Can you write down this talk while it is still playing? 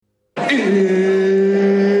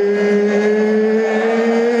It's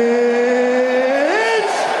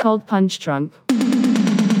called Punch Drunk. The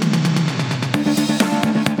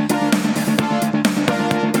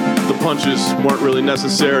punches weren't really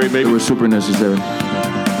necessary. Maybe They were super necessary.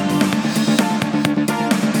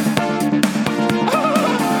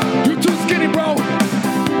 you're too skinny, bro.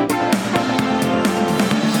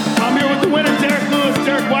 I'm here with the winner, Derek Lewis.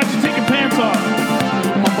 Derek, why'd you take your pants off?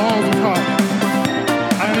 My balls are hot.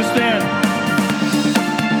 I understand.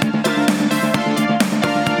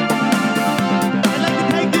 I'd like to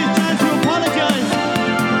take this chance to apologize to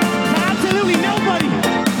absolutely nobody.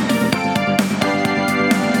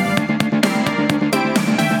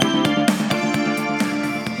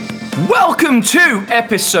 Welcome to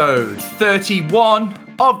episode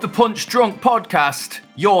 31 of the Punch Drunk Podcast,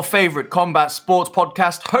 your favorite combat sports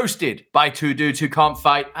podcast hosted by two dudes who can't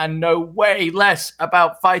fight and know way less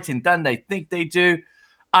about fighting than they think they do.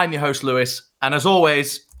 I'm your host, Lewis, and as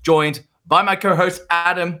always, joined by my co-host,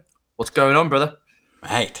 Adam. What's going on, brother?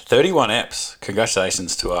 Mate, 31 eps.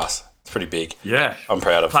 Congratulations to us. It's pretty big. Yeah. I'm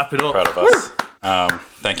proud of, Clap it up. proud of us.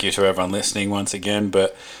 Thank you to everyone listening once again.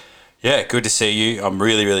 But yeah, good to see you. I'm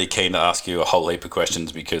really, really keen to ask you a whole heap of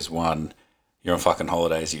questions because one, you're on fucking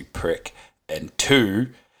holidays, you prick. And two,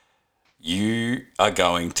 you are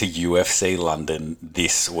going to UFC London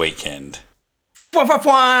this weekend. Wah, wah,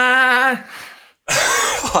 wah.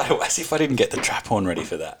 As if I didn't get the trap horn ready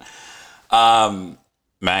for that.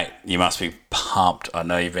 Mate, you must be pumped. I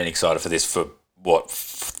know you've been excited for this for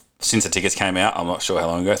since the tickets came out. I'm not sure how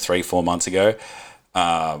long ago, 3-4 months ago.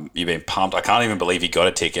 You've been pumped. I can't even believe you got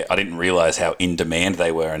a ticket. I didn't realize how in demand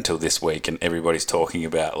they were until this week, and everybody's talking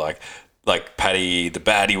about like Paddy the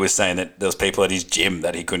Baddie was saying that there was people at his gym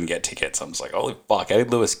that he couldn't get tickets. I'm just like, holy fuck, how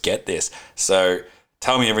did Lewis get this? So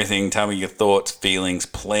tell me everything. Tell me your thoughts, feelings,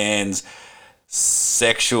 plans,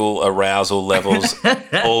 sexual arousal levels,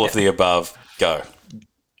 all of the above. Go.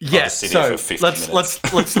 Yeah, just sit here so for 50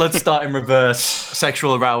 let's start in reverse.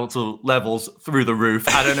 Sexual arousal levels through the roof.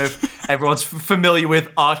 I don't know if everyone's familiar with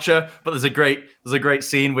Archer, but there's a great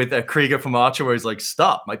scene with Krieger from Archer where he's like,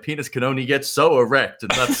 "Stop! My penis can only get so erect,"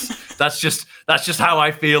 and that's just how I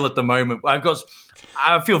feel at the moment. I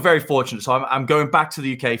feel very fortunate. So I'm going back to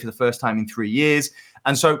the UK for the first time in 3 years,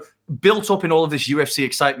 and so built up in all of this UFC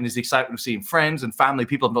excitement is the excitement of seeing friends and family,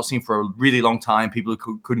 people I've not seen for a really long time, people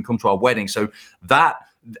who couldn't come to our wedding. So that,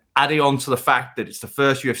 adding on to the fact that it's the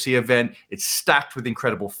first UFC event, it's stacked with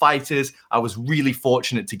incredible fighters. I was really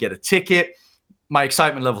fortunate to get a ticket. My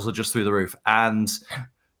excitement levels are just through the roof, and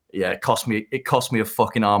yeah, it cost me a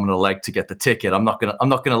fucking arm and a leg to get the ticket. I'm not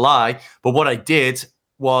gonna lie, but what I did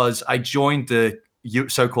was I joined the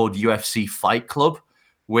so-called UFC Fight Club,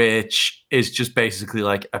 which is just basically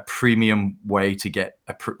like a premium way to get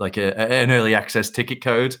an early access ticket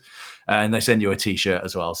code. And they send you a t-shirt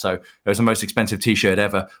as well. So it was the most expensive t-shirt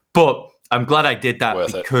ever. But I'm glad I did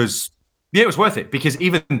that because it was worth it, because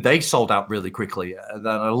even they sold out really quickly.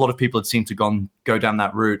 A lot of people had seemed to go down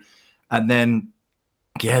that route. And then,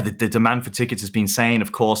 yeah, the demand for tickets has been insane.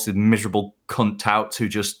 Of course, the miserable cunt touts who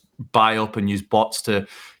just buy up and use bots to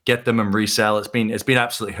get them and resell. It's been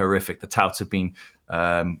absolutely horrific. The touts have been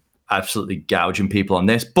absolutely gouging people on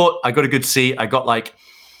this. But I got a good seat. I got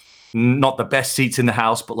not the best seats in the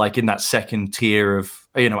house, but like in that second tier of,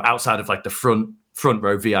 outside of like the front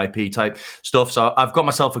row VIP type stuff. So I've got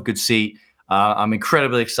myself a good seat. I'm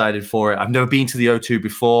incredibly excited for it. I've never been to the O2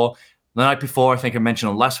 before. The night before, I think I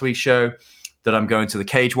mentioned on last week's show that I'm going to the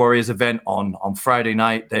Cage Warriors event on Friday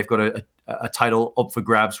night. They've got a title up for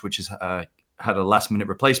grabs, which is had a last minute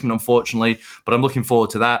replacement, unfortunately, but I'm looking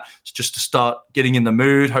forward to that. It's just to start getting in the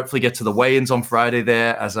mood, hopefully get to the weigh-ins on Friday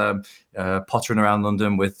there as I'm pottering around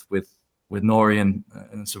London with Nori and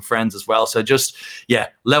some friends as well. So just, yeah,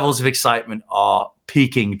 levels of excitement are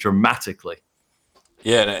peaking dramatically.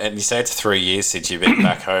 Yeah, and you say it's 3 years since you've been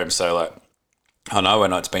back home. So like, I know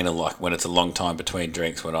when it's been when it's a long time between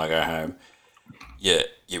drinks when I go home, you're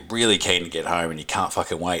really keen to get home and you can't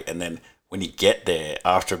fucking wait. And then when you get there,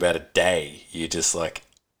 after about a day, you're just like,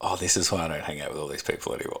 oh, this is why I don't hang out with all these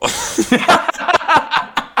people anymore.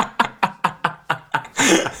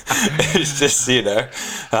 It's just, no,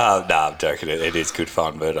 I'm joking. It is good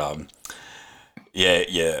fun, but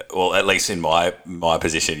yeah. Well, at least in my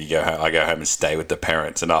position, I go home and stay with the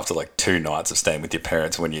parents, and after like 2 nights of staying with your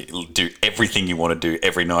parents, when you do everything you want to do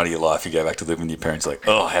every night of your life, you go back to living with your parents, like,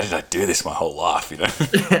 oh, how did I do this my whole life,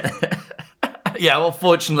 Yeah, well,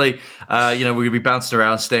 fortunately, We're gonna be bouncing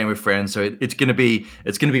around, staying with friends, so it's gonna be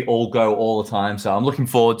all go all the time. So I'm looking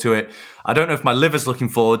forward to it. I don't know if my liver's looking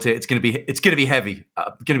forward to it. It's gonna be heavy,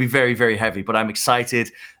 gonna be very, very heavy. But I'm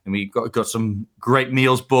excited, and we got some great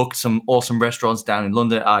meals booked, some awesome restaurants down in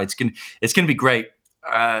London. It's gonna be great.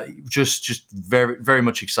 Just very, very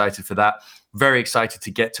much excited for that. Very excited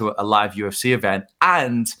to get to a live UFC event,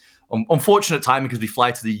 and unfortunate timing because we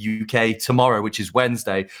fly to the UK tomorrow, which is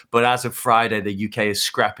Wednesday. But as of Friday, the UK is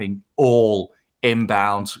scrapping all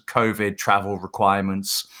inbound COVID travel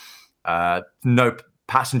requirements. No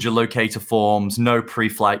passenger locator forms, no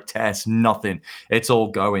pre-flight tests, nothing. It's all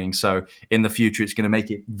going. So in the future, it's going to make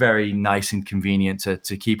it very nice and convenient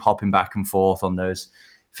to keep hopping back and forth on those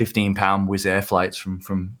 £15 Wizz Air flights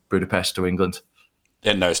from Budapest to England.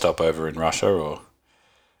 And no stopover in Russia or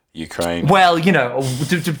Ukraine? Well,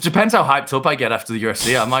 depends how hyped up I get after the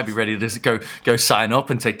UFC. I might be ready to go sign up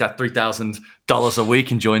and take that $3,000 a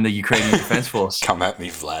week and join the Ukrainian Defense Force. Come at me,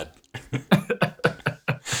 Vlad.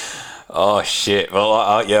 Oh, shit. Well,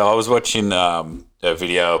 I was watching a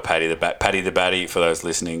video of Paddy the Batty, for those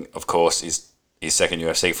listening, of course, his second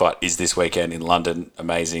UFC fight is this weekend in London.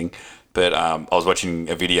 Amazing. But I was watching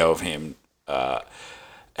a video of him,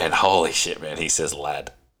 and holy shit, man, he says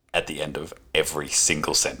lad at the end of every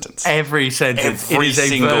single sentence. Every sentence. Every it is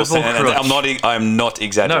single a verbal sentence. crush. I'm not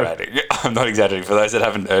exaggerating. No. I'm not exaggerating. For those that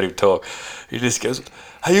haven't heard him talk, he just goes,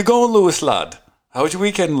 "How you going, Lewis lad? How was your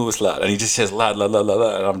weekend, Lewis lad?" And he just says lad, lad, lad, lad,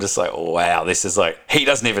 lad. And I'm just like, oh, wow, this is like, he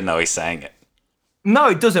doesn't even know he's saying it. No,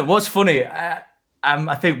 it doesn't. What's funny,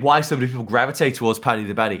 I think why so many people gravitate towards Paddy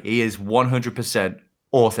the Batty, he is 100%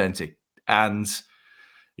 authentic. And,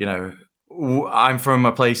 I'm from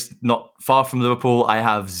a place not far from Liverpool. I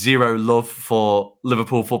have zero love for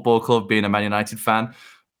Liverpool Football Club, being a Man United fan.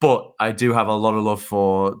 But I do have a lot of love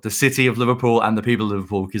for the city of Liverpool and the people of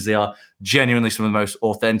Liverpool, because they are genuinely some of the most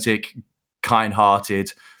authentic,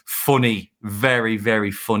 kind-hearted, funny, very,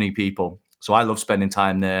 very funny people. So I love spending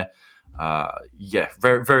time there.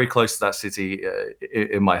 Very, very close to that city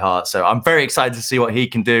in my heart. So I'm very excited to see what he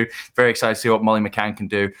can do. Very excited to see what Molly McCann can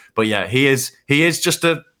do. But yeah, he is just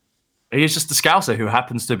a Scouser who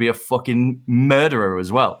happens to be a fucking murderer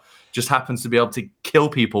as well. Just happens to be able to kill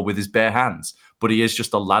people with his bare hands. But he is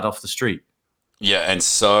just a lad off the street. Yeah, and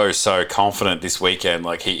so confident this weekend.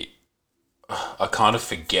 Like I kind of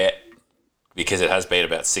forget, because it has been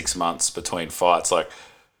about 6 months between fights. Like,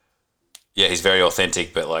 yeah, he's very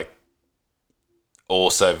authentic, but like,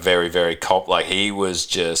 also very, very like he was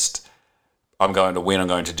just, I'm going to win, I'm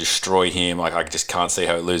going to destroy him. Like, I just can't see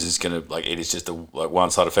how he loses. Going to, like, it is just a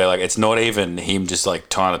one-sided affair. Like, it's not even him just like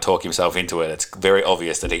trying to talk himself into it. It's very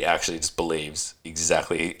obvious that he actually just believes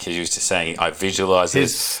exactly, because he was just saying, I visualize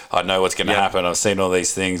this, I know what's going to happen, I've seen all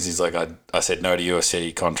these things. He's like, I said no to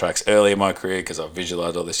UFC contracts early in my career because I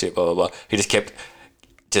visualized all this shit, blah, blah, blah. He just kept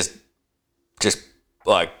just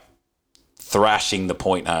like thrashing the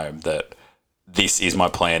point home that this is my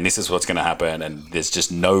plan, this is what's going to happen, and there's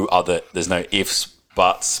no ifs,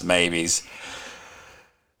 buts, maybes.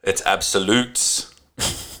 It's absolutes.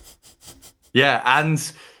 Yeah, and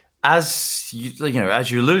as you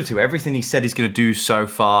alluded to, everything he said he's going to do so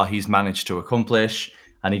far, he's managed to accomplish,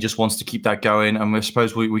 and he just wants to keep that going. And I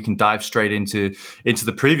suppose we can dive straight into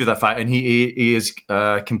the preview of that fight. And he is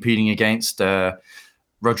competing against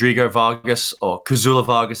Rodrigo Vargas, or Kazula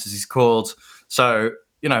Vargas as he's called. So,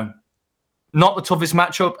 not the toughest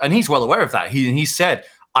matchup, and he's well aware of that. He said,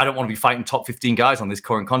 I don't want to be fighting top 15 guys on this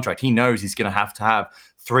current contract. He knows he's going to have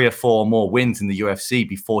 3 or 4 more wins in the UFC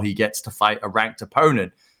before he gets to fight a ranked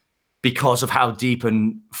opponent, because of how deep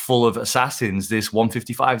and full of assassins this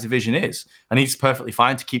 155 division is. And he's perfectly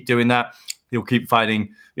fine to keep doing that. He'll keep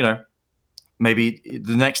fighting, maybe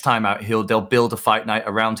the next time out, they'll build a fight night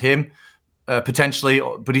around him. Potentially,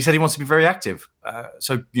 but he said he wants to be very active.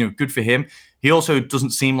 So, good for him. He also doesn't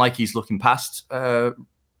seem like he's looking past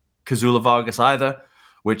Kazula Vargas either,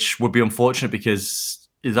 which would be unfortunate because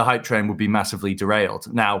the hype train would be massively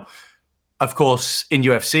derailed. Now, of course, in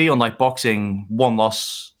UFC, unlike boxing, one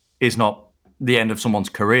loss is not the end of someone's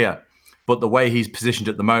career. But the way he's positioned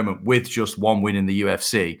at the moment, with just 1 win in the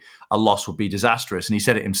UFC, a loss would be disastrous. And he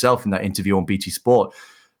said it himself in that interview on BT Sport,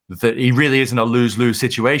 that he really isn't a lose-lose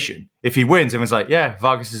situation. If he wins, everyone's like, yeah,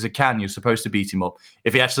 Vargas is a can, you're supposed to beat him up.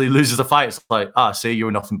 If he actually loses the fight, it's like, see, you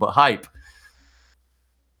were nothing but hype.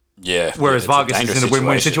 Yeah. Whereas Vargas is in a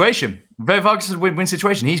win-win situation. Vargas is a win-win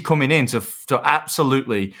situation. He's coming in to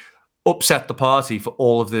absolutely upset the party for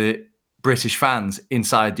all of the British fans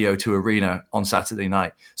inside the O2 Arena on Saturday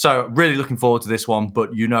night. So really looking forward to this one, but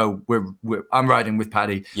I'm riding with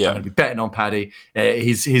Paddy. Yeah. I'm going to be betting on Paddy.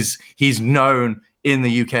 He's known in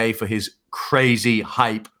the UK for his crazy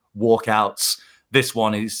hype walkouts. This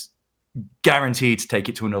one is guaranteed to take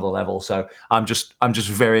it to another level. So I'm just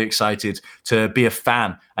very excited to be a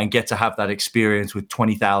fan and get to have that experience with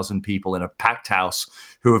 20,000 people in a packed house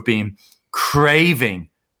who have been craving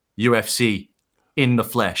UFC in the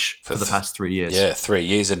flesh for the past 3 years. Yeah, 3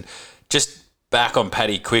 years. And just back on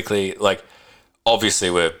Paddy quickly, like, obviously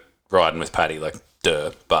we're riding with Paddy, like,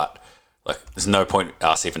 duh, but like there's no point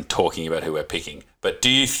us even talking about who we're picking. But do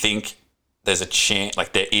you think there's a chance,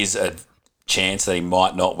 like there is a chance that he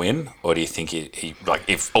might not win, or do you think he like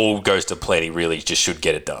if all goes to plan, he really just should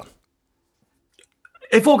get it done?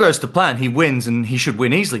 If all goes to plan, he wins and he should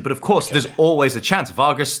win easily. But of course, there's always a chance.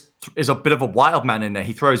 Vargas is a bit of a wild man in there.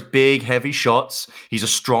 He throws big, heavy shots. He's a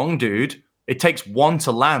strong dude. It takes one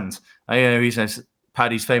to land. He says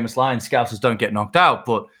Paddy's famous line, Scousers don't get knocked out,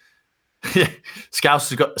 but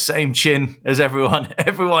Scousers got the same chin as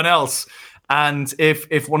everyone else. And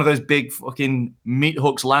if one of those big fucking meat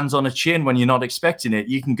hooks lands on a chin when you're not expecting it,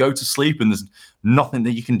 you can go to sleep and there's nothing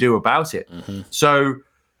that you can do about it. Mm-hmm. So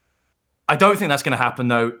I don't think that's going to happen,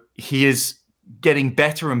 though. He is getting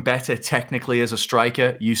better and better technically as a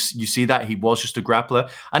striker. You see that. He was just a grappler.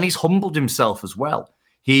 And he's humbled himself as well.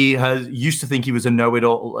 He used to think he was a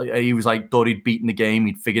know-it-all. He was like, thought he'd beaten the game.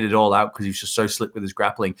 He'd figured it all out because he was just so slick with his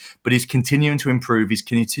grappling. But he's continuing to improve. He's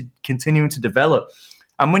continuing to develop.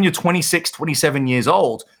 And when you're 26, 27 years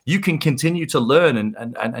old, you can continue to learn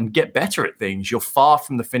and get better at things. You're far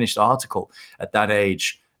from the finished article at that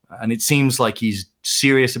age. And it seems like he's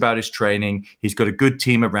serious about his training. He's got a good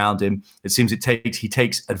team around him. It seems he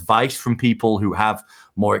takes advice from people who have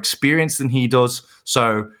more experience than he does.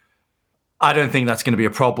 So I don't think that's going to be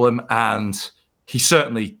a problem. And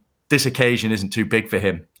this occasion isn't too big for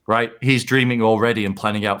him. Right? He's dreaming already and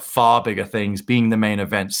planning out far bigger things, being the main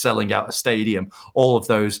event, selling out a stadium, all of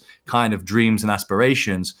those kind of dreams and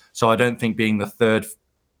aspirations. So I don't think being the third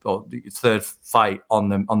fight on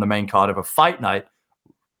the main card of a fight night,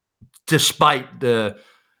 despite the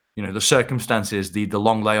circumstances, the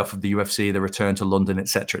long layoff of the UFC, the return to London,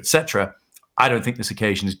 etc., I don't think this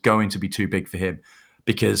occasion is going to be too big for him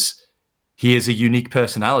because he is a unique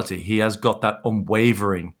personality. He has got that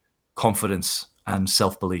unwavering confidence and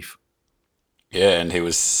self-belief. Yeah, and he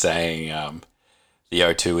was saying the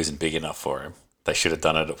O2 isn't big enough for him. They should have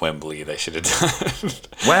done it at Wembley. They should have done it.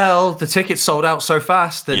 Well, the tickets sold out so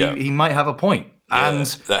fast that he might have a point. Yeah.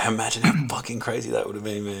 And imagine how fucking crazy that would have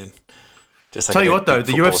been, man. Just like tell you what, though,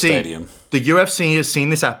 the UFC has seen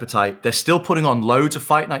this appetite. They're still putting on loads of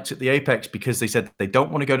fight nights at the Apex because they said they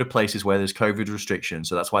don't want to go to places where there's COVID restrictions.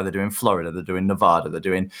 So that's why they're doing Florida, they're doing Nevada, they're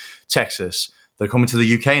doing Texas. They're coming to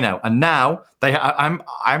the UK now, and now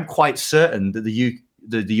I'm quite certain that the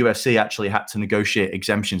UFC actually had to negotiate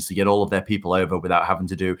exemptions to get all of their people over without having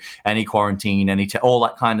to do any quarantine, all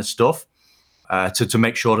that kind of stuff, to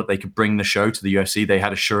make sure that they could bring the show to the UFC. They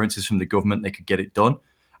had assurances from the government they could get it done.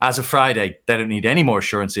 As of Friday, they don't need any more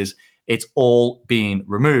assurances. It's all being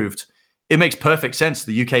removed. It makes perfect sense for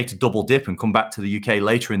the UK to double dip and come back to the UK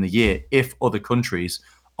later in the year if other countries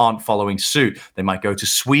aren't following suit. They might go to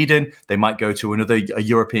Sweden, they might go to a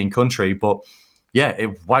European country, but yeah,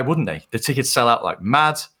 why wouldn't they? The tickets sell out like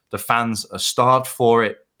mad. The fans are starved for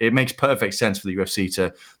it. It makes perfect sense for the UFC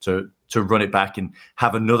to run it back and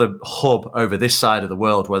have another hub over this side of the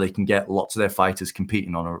world where they can get lots of their fighters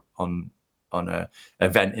competing on a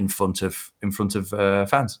event in front of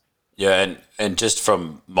fans. Yeah, and just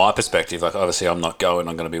from my perspective, like obviously I'm not going,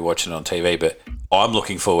 I'm going to be watching it on TV, but I'm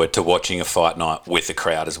looking forward to watching a fight night with the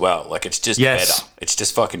crowd as well. Like it's just better. It's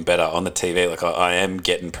just fucking better on the TV. Like I am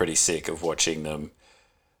getting pretty sick of watching them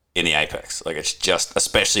in the Apex. Like it's just,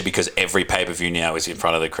 especially because every pay-per-view now is in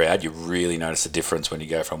front of the crowd, you really notice the difference when you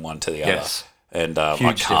go from one to the other. And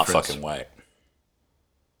I can't fucking wait.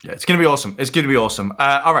 Yeah, it's going to be awesome. It's going to be awesome.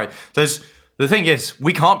 All right, the thing is,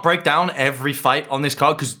 we can't break down every fight on this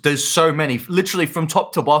card because there's so many. Literally from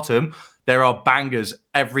top to bottom, there are bangers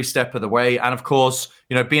every step of the way. And of course,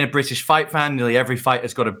 being a British fight fan, nearly every fight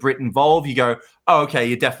has got a Brit involved. You go, oh, okay,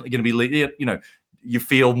 you're definitely going to be, you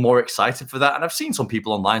feel more excited for that. And I've seen some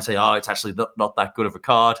people online say, oh, it's actually not that good of a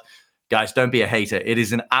card. Guys, don't be a hater. It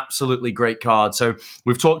is an absolutely great card. So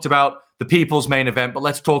we've talked about the people's main event, but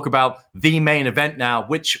let's talk about the main event now,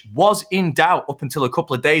 which was in doubt up until a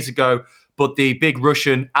couple of days ago. But the big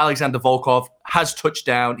Russian, Alexander Volkov, has touched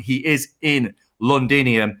down. He is in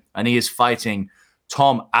Londinium, and he is fighting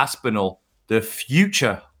Tom Aspinall, the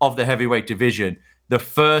future of the heavyweight division, the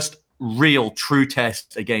first real true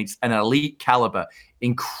test against an elite caliber,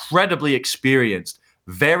 incredibly experienced,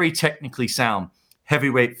 very technically sound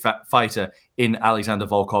heavyweight fighter in Alexander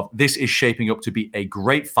Volkov. This is shaping up to be a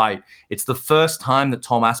great fight. It's the first time that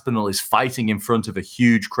Tom Aspinall is fighting in front of a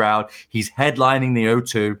huge crowd. He's headlining the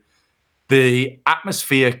O2. The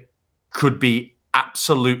atmosphere could be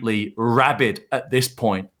absolutely rabid at this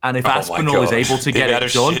point. And if Aspinall is able to get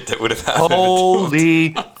it done,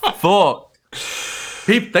 holy fuck.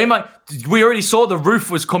 We already saw the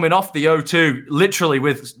roof was coming off the O2, literally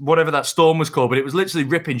with whatever that storm was called, but it was literally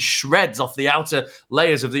ripping shreds off the outer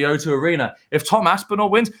layers of the O2 arena. If Tom Aspinall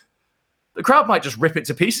wins, the crowd might just rip it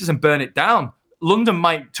to pieces and burn it down. London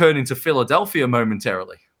might turn into Philadelphia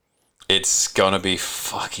momentarily. It's gonna be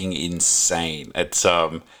fucking insane. It's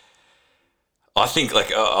I think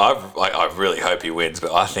I really hope he wins,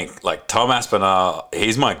 but I think Tom Aspinall,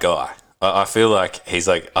 he's my guy. I feel like he's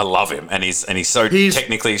I love him, and he's so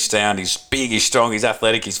technically sound. He's big, he's strong, he's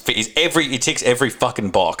athletic, he's fit, he ticks every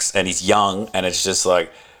fucking box, and he's young, and it's just I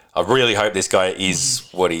really hope this guy is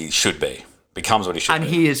what he should be, becomes what he should be. And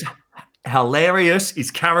he is hilarious.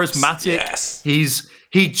 He's charismatic. Yes.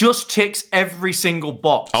 He just ticks every single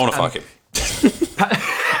box. I want to fuck him.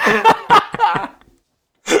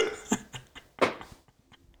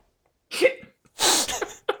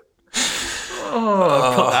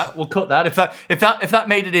 We'll cut that. If that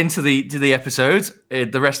made it into the episode,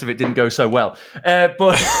 the rest of it didn't go so well.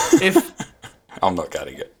 But if I'm not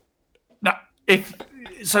cutting it. No, the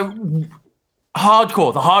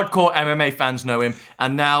hardcore MMA fans know him,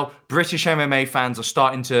 and now British MMA fans are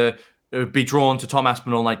starting to be drawn to Tom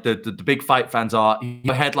Aspinall, like the big fight fans are.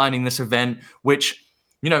 He's headlining this event, which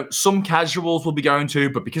some casuals will be going to,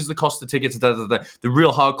 but because of the cost of tickets, the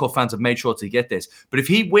real hardcore fans have made sure to get this. But if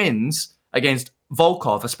he wins against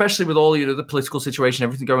Volkov, especially with all the political situation,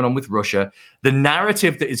 everything going on with Russia, the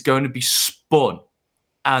narrative that is going to be spun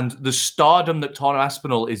and the stardom that Tom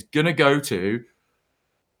Aspinall is going to go to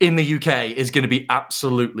in the UK is going to be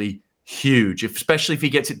absolutely huge, especially if he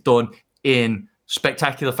gets it done in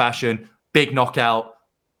spectacular fashion, big knockout,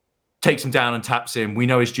 takes him down and taps him. We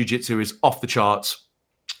know his jiu-jitsu is off the charts,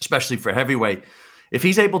 especially for a heavyweight. If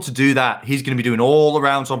he's able to do that, he's going to be doing all the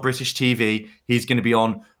rounds on British TV. He's going to be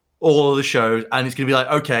on all of the shows, and it's going to be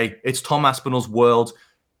okay, it's Tom Aspinall's world.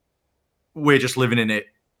 We're just living in it.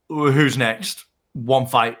 Who's next? One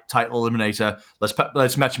fight, title eliminator.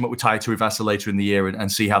 Let's match him up with Tai Tuivasa later in the year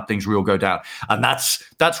and see how things will go down. And that's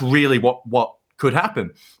really what could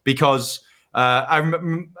happen, because I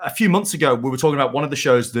remember a few months ago we were talking about one of the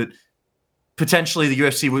shows that potentially the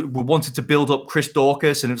UFC wanted to build up Chris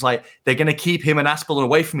Daukaus, and it was they're going to keep him and Aspinall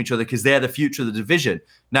away from each other because they're the future of the division.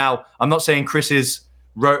 Now, I'm not saying Chris's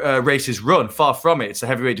race is run, far from it. It's the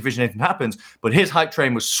heavyweight division, anything happens, but his hype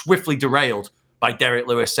train was swiftly derailed by Derek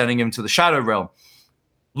Lewis sending him to the Shadow Realm.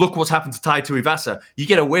 Look what's happened to Tai Tuivasa. You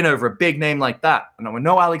get a win over a big name like that. And I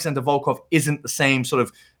know Alexander Volkov isn't the same sort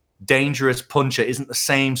of dangerous puncher, isn't the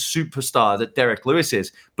same superstar that Derek Lewis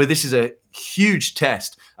is, but this is a huge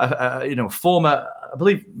test. Former, I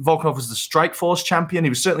believe Volkov was the Strikeforce champion. He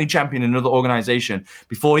was certainly champion in another organization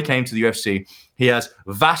before he came to the UFC. He has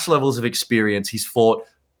vast levels of experience. He's fought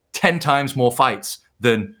 10 times more fights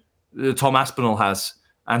than Tom Aspinall has.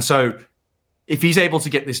 And so if he's able to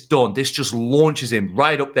get this done, this just launches him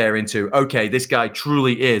right up there into, okay, this guy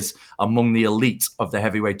truly is among the elite of the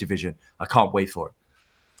heavyweight division. I can't wait for it.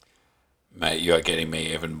 Mate, you are getting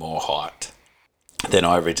me even more hyped than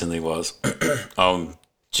I originally was. I'm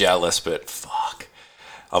jealous, but fuck,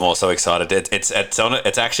 I'm also excited. It's on it.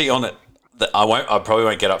 It's actually on it. I probably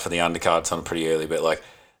won't get up for the undercard. It's on pretty early, but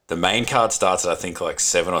the main card starts at I think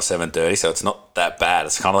 7 or 7:30, so it's not that bad.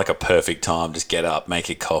 It's kind of a perfect time. Just get up, make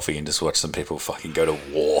your coffee, and just watch some people fucking go to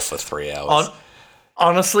war for 3 hours.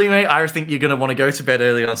 Honestly, mate, I think you're going to want to go to bed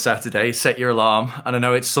early on Saturday, set your alarm. And I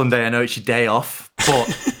know it's Sunday, I know it's your day off,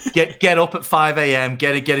 but get up at 5 a.m.,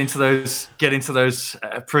 get into those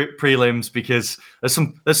prelims, because there's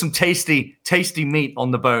some tasty meat on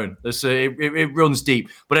the bone. It runs deep.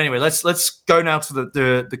 But anyway, let's go now to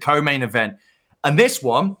the co-main event. And this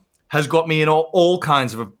one has got me in all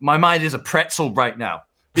kinds of my mind is a pretzel right now,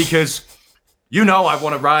 because I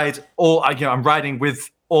want to ride I'm riding with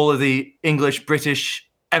all of the English, British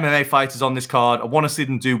MMA fighters on this card. I want to see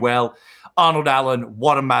them do well. Arnold Allen,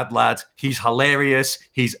 what a mad lad. He's hilarious.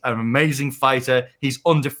 He's an amazing fighter. He's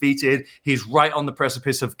undefeated. He's right on the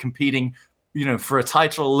precipice of competing, for a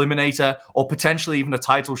title eliminator or potentially even a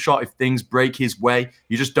title shot if things break his way.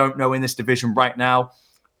 You just don't know in this division right now.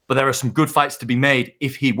 But there are some good fights to be made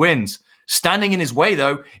if he wins. Standing in his way,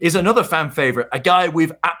 though, is another fan favorite, a guy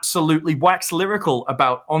we've absolutely waxed lyrical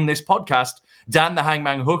about on this podcast, Dan the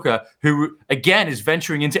Hangman Hooker, who, again, is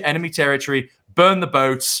venturing into enemy territory, burn the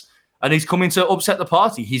boats. and he's coming to upset the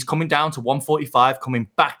party. He's coming down to 145, coming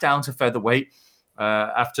back down to featherweight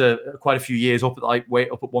after quite a few years up at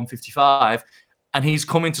lightweight, up at 155, and he's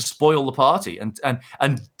coming to spoil the party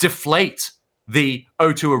and deflate the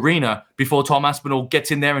O2 Arena before Tom Aspinall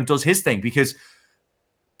gets in there and does his thing. Because,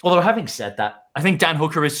 although having said that, I think Dan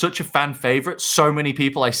Hooker is such a fan favorite. So many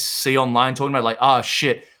people I see online talking about, like, oh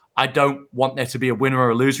shit, I don't want there to be a winner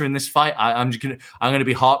or a loser in this fight. I'm gonna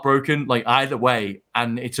be heartbroken, like, either way.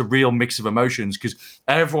 And it's a real mix of emotions because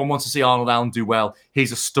everyone wants to see Arnold Allen do well.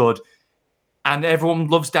 He's a stud. And everyone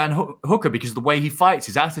loves Dan Hooker because of the way he fights,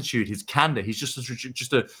 his attitude, his candor. He's just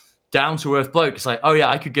a down-to-earth bloke. It's like, oh yeah,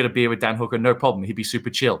 I could get a beer with Dan Hooker, no problem. He'd be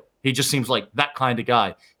super chill. He just seems like that kind of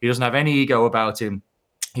guy. He doesn't have any ego about him.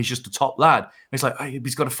 He's just a top lad. And it's like, oh,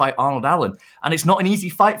 he's got to fight Arnold Allen. And it's not an easy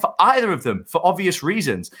fight for either of them for obvious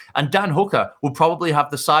reasons. And Dan Hooker will probably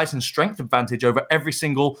have the size and strength advantage over every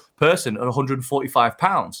single person at 145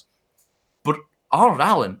 pounds. But Arnold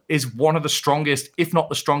Allen is one of the strongest, if not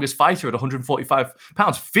the strongest fighter at 145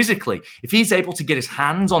 pounds physically. If he's able to get his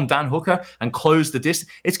hands on Dan Hooker and close the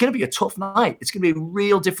distance, it's going to be a tough night. It's going to be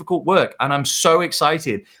real difficult work. And I'm so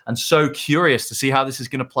excited and so curious to see how this is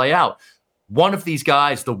going to play out. One of these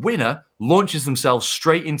guys, the winner, launches themselves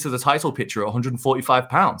straight into the title picture at 145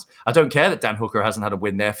 pounds. I don't care that Dan Hooker hasn't had a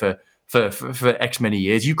win there for X many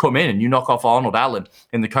years. You come in and you knock off Arnold Allen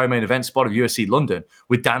in the co-main event spot of UFC London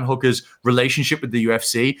with Dan Hooker's relationship with the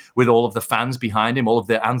UFC, with all of the fans behind him, all of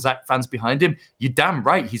the Anzac fans behind him. You're damn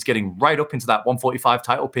right he's getting right up into that 145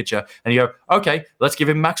 title picture. And you go, okay, let's give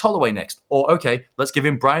him Max Holloway next. Or, okay, let's give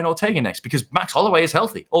him Brian Ortega next because Max Holloway is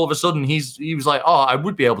healthy. All of a sudden, he was like, oh, I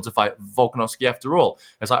would be able to fight Volkanovski after all.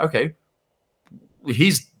 It's like, okay,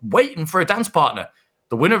 he's waiting for a dance partner.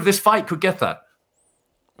 The winner of this fight could get that.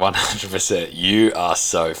 100%. You are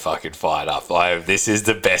so fucking fired up. This is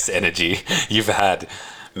the best energy you've had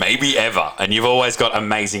maybe ever. And you've always got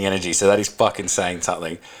amazing energy. So that is fucking saying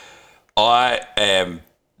something.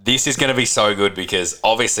 This is going to be so good because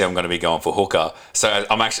obviously I'm going to be going for Hooker. So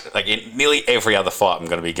I'm actually, like, in nearly every other fight, I'm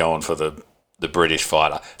going to be going for the British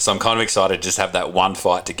fighter. So I'm kind of excited to just have that one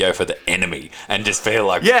fight to go for the enemy and just feel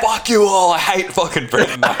like, fuck you all. I hate fucking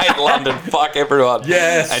Britain. I hate London. Fuck everyone.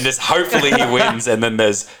 Yes. And just hopefully he wins. And then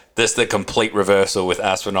there's the complete reversal with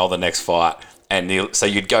Aspinall the next fight. And so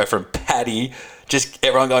you'd go from Paddy, just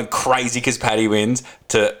everyone going crazy because Paddy wins,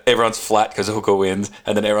 to everyone's flat because Hooker wins.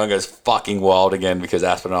 And then everyone goes fucking wild again because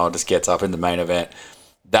Aspinall just gets up in the main event.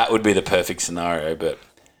 That would be the perfect scenario. But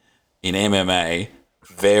in MMA,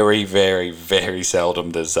 very, very, very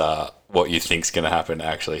seldom does what you think's going to happen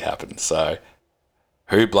actually happen. So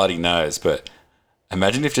who bloody knows? But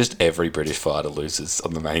imagine if just every British fighter loses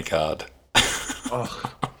on the main card.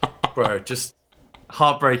 Oh, bro, just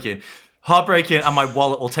heartbreaking. Heartbreaking, and my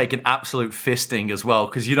wallet will take an absolute fisting as well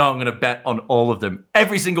because you know I'm going to bet on all of them.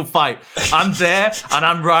 Every single fight. I'm there and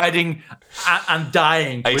I'm riding and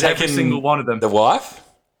dying with every single one of them. The wife?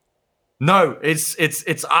 No,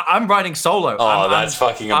 I'm riding solo. Oh, that's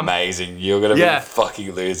fucking amazing. You're going to be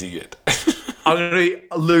fucking losing it. I'm going to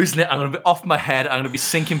be losing it. I'm going to be off my head. I'm going to be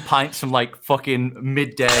sinking pints from like fucking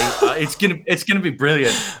midday. It's going to be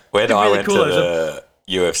brilliant. When I went to the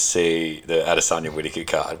UFC, the Adesanya Whittaker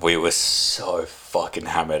card, we were so fucking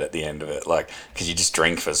hammered at the end of it. Like, because you just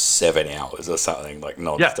drink for 7 hours or something, like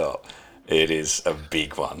non-stop. Yeah. It is a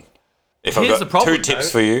big one. If I've got two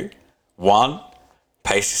tips for you. 1,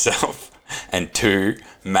 pace yourself. And 2,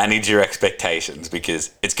 manage your expectations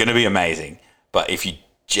because it's going to be amazing. But if you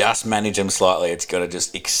just manage them slightly, it's going to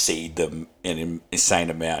just exceed them in an insane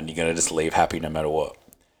amount. And you're going to just leave happy no matter what.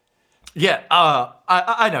 Yeah,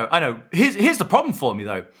 I know. Here's the problem for me,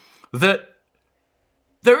 though. That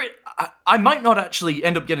I might not actually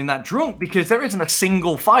end up getting that drunk because there isn't a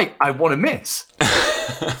single fight I want to miss.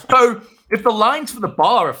 So if the lines for the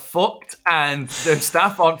bar are fucked and the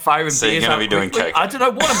staff aren't firing beers, you're going to be doing coke. I don't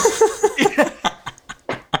know what I'm...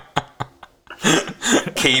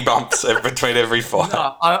 Key bumps between every fight.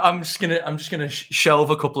 No, I'm just gonna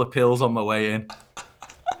shelve a couple of pills on my way in.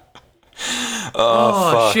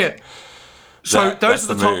 Oh fuck. Shit. So those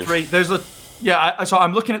are the top 3. So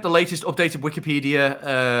I'm looking at the latest updated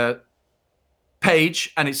Wikipedia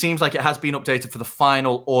page, and it seems like it has been updated for the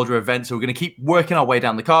final order event. So we're going to keep working our way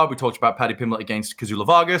down the card. We talked about Paddy Pimblett against Kazula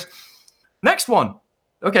Vargas. Next one.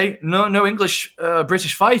 Okay, no English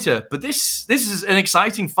British fighter, but this is an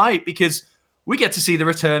exciting fight because we get to see the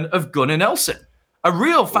return of Gunnar Nelson, a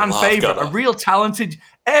real fan favorite, a real talented.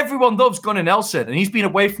 Everyone loves Gunnar Nelson, and he's been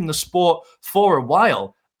away from the sport for a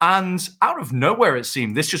while. And out of nowhere, it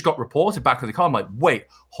seemed, this just got reported back on the card. I'm like, wait,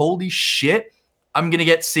 holy shit. I'm going to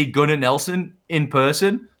get to see Gunnar Nelson in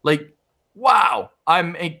person. Like, wow.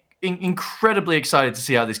 I'm incredibly excited to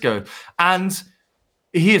see how this goes. And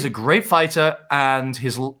he is a great fighter, and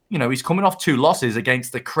he's coming off 2 losses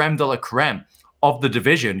against the creme de la creme of the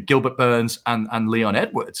division, Gilbert Burns and Leon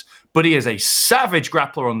Edwards. But he is a savage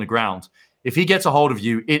grappler on the ground. If he gets a hold of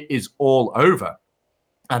you, it is all over.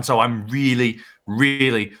 And so I'm really,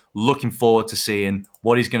 really looking forward to seeing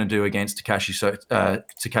what he's going to do against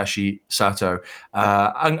Takashi Sato.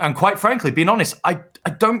 And quite frankly, being honest, I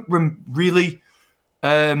don't really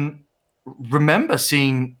remember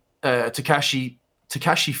seeing Takashi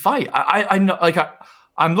fight. I know, like,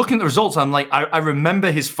 I'm looking at the results. I'm like, I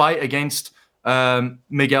remember his fight against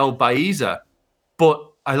Miguel Baeza,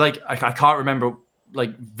 but I can't remember,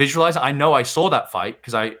 like, visualize it. I know I saw that fight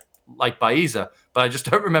because I like Baeza, but I just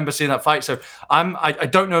don't remember seeing that fight. So I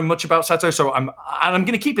don't know much about Sato. So I'm going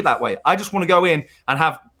to keep it that way. I just want to go in and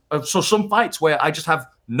have some fights where I just have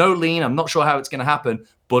no lean. I'm not sure how it's going to happen,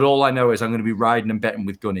 but all I know is I'm going to be riding and betting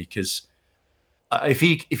with Gunny, because if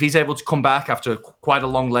he's able to come back after quite a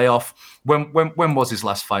long layoff, when was his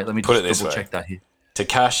last fight? Let me just double check that here.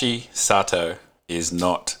 Takashi Sato is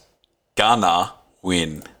not gonna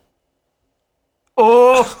win.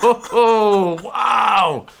 Oh,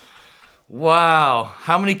 wow.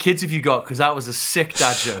 How many kids have you got? Because that was a sick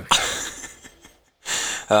dad joke.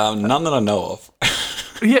 None that I know of.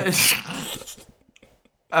 Yes.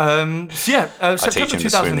 September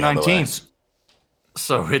 2019.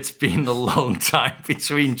 So it's been a long time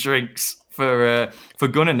between drinks for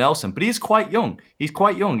Gunnar Nelson, but he's quite young. He's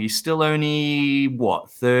still only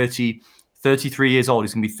 33 years old.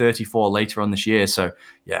 He's gonna be 34 later on this year. So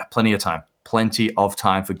yeah, plenty of time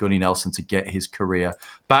for Gunnar Nelson to get his career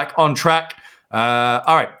back on track.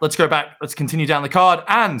 All right, let's go back. Let's continue down the card.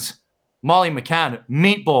 And Molly McCann,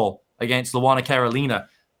 meatball against Luana Carolina.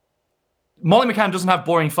 Molly McCann doesn't have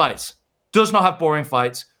boring fights. Does not have boring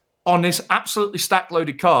fights. On this absolutely stacked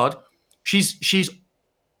loaded card, she's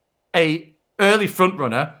a early front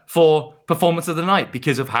runner for performance of the night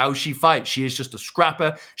because of how she fights. She is just a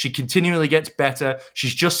scrapper. She continually gets better.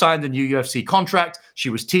 She's just signed a new UFC contract.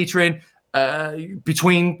 She was teetering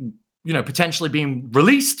between, potentially being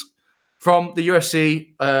released from the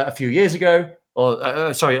UFC a few years ago,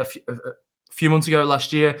 a few months ago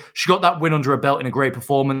last year. She got that win under her belt in a great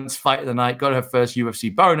performance, fight of the night, got her first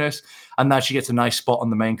UFC bonus, and now she gets a nice spot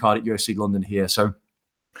on the main card at UFC London here. So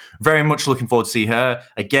very much looking forward to see her.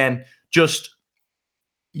 Again, just,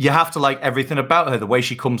 you have to like everything about her, the way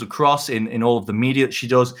she comes across in all of the media that she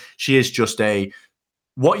does. She is just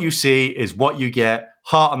what you see is what you get,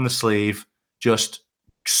 heart on the sleeve, just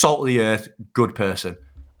salt of the earth, good person.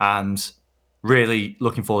 And really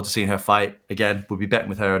looking forward to seeing her fight. Again, we'll be betting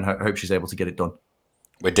with her and hope she's able to get it done.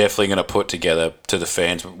 We're definitely going to put together, to the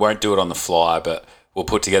fans, we won't do it on the fly, but we'll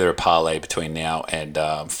put together a parlay between now and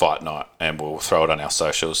fight night, and we'll throw it on our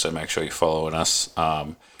socials, so make sure you're following us.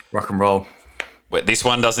 Rock and roll. This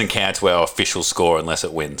one doesn't count to our official score unless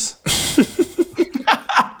it wins.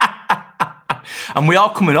 And we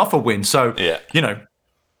are coming off a win, so yeah.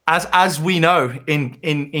 As we know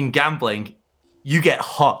in gambling, you get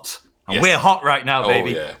hot. And yes. We're hot right now,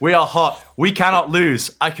 baby. Yeah. We are hot. We cannot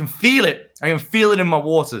lose. I can feel it. I can feel it in my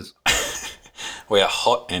waters. We are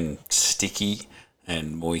hot and sticky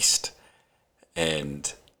and moist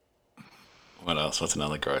and what else? What's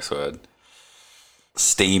another gross word?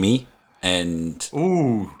 Steamy and...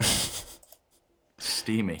 Ooh.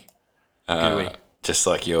 Steamy. Just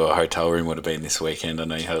like your hotel room would have been this weekend. I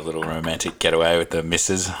know you had a little romantic getaway with the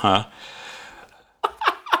missus, huh?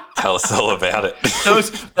 Tell us all about it. Put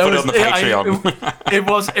it on the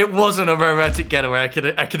Patreon. It wasn't a romantic getaway.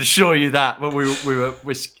 I can assure you that. When we were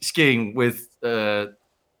skiing with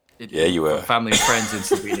you were family and friends in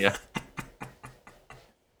Slovenia.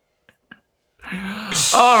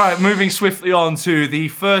 All right, moving swiftly on to the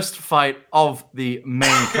first fight of the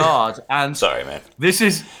main card. And sorry, man.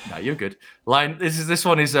 You're good. This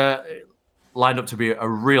one is lined up to be a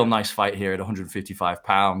real nice fight here at 155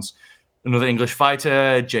 pounds. Another English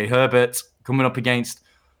fighter, Jay Herbert, coming up against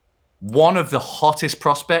one of the hottest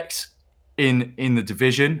prospects in the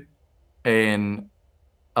division, in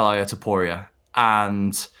Ilia Topuria.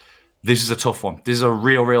 And this is a tough one. This is a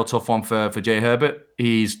real tough one for Jay Herbert.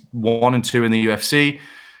 He's 1-2 in the UFC.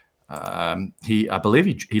 I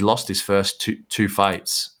believe he lost his first two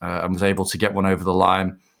fights and was able to get one over the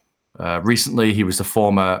line. Recently, he was the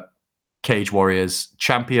former Cage Warriors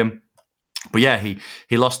champion. But yeah, he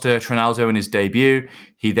lost to Trinaldo in his debut.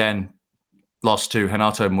 He then lost to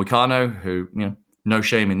Renato Moicano, who, no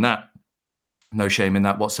shame in that. No shame in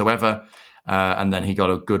that whatsoever. And then he got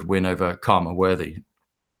a good win over Karma Worthy.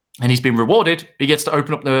 And he's been rewarded. He gets to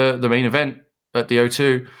open up the main event at the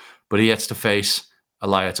O2, but he gets to face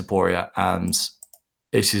Ilia Topuria, and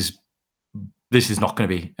this is not going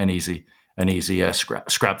to be an easy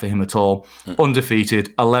scrap for him at all.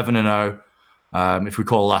 Undefeated, 11-0. If we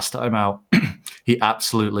call last time out, he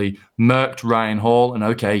absolutely murked Ryan Hall. And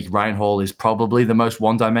okay, Ryan Hall is probably the most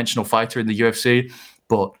one-dimensional fighter in the UFC,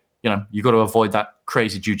 but you got to avoid that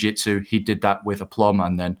crazy jiu-jitsu. He did that with aplomb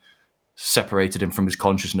and then separated him from his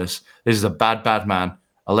consciousness. This is a bad man.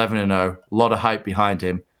 11-0, a lot of hype behind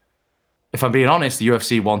him. If I'm being honest, the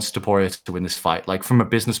UFC wants Topuria to win this fight. Like, from a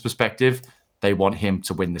business perspective, they want him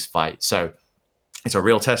to win this fight. So it's a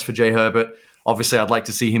real test for Jay Herbert. Obviously, I'd like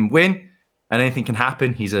to see him win, and anything can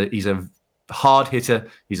happen. He's a hard hitter.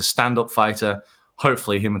 He's a stand-up fighter.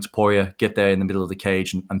 Hopefully, him and Topuria get there in the middle of the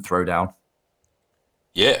cage and throw down.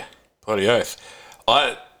 Yeah, bloody oath.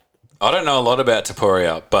 I don't know a lot about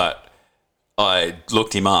Topuria, but I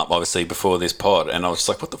looked him up, obviously, before this pod, and I was just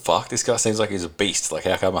like, what the fuck? This guy seems like he's a beast. Like,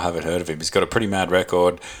 how come I haven't heard of him? He's got a pretty mad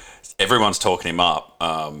record. Everyone's talking him up,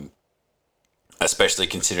 especially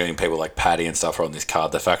considering people like Paddy and stuff are on this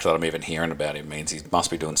card. The fact that I'm even hearing about him means he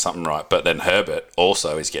must be doing something right. But then Herbert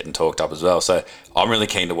also is getting talked up as well. So I'm really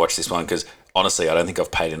keen to watch this one because, honestly, I don't think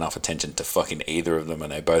I've paid enough attention to fucking either of them,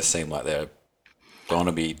 and they both seem like they're going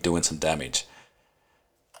to be doing some damage.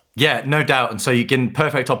 Yeah, no doubt. And so you get a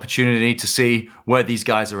perfect opportunity to see where these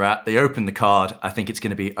guys are at. They open the card. I think it's going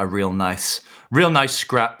to be a real nice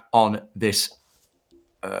scrap on this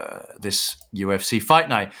UFC fight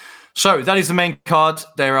night. So that is the main card.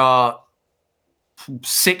 There are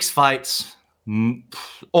 6 fights,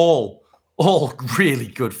 all really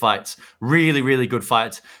good fights. Really, really good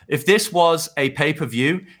fights. If this was a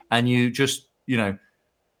pay-per-view and you just,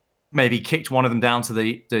 maybe kicked one of them down to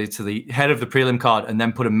the head of the prelim card and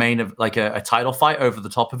then put a title fight over the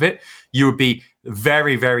top of it, you would be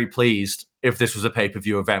very, very pleased if this was a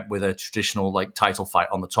pay-per-view event with a traditional title fight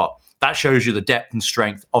on the top. That shows you the depth and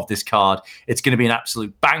strength of this card. It's going to be an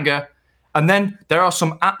absolute banger. And then there are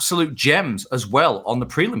some absolute gems as well on the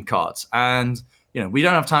prelim cards. And, we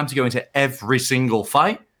don't have time to go into every single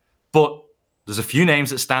fight, but there's a few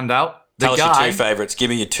names that stand out. Tell us your 2 favourites. Give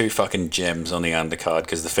me your 2 fucking gems on the undercard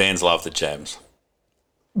because the fans love the gems.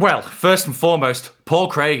 Well, first and foremost, Paul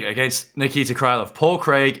Craig against Nikita Krylov. Paul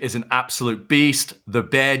Craig is an absolute beast, the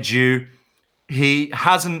Bear Jew. He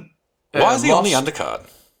hasn't. Why is he on the undercard?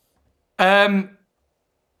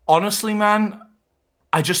 Honestly, man,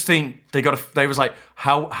 I just think they was like,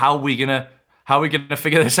 how are we gonna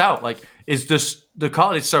figure this out? Like, is this the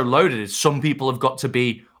card is so loaded? Some people have got to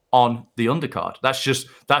be on the undercard. That's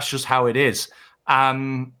just how it is.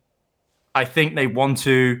 I think they want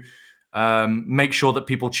to make sure that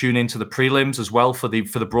people tune into the prelims as well for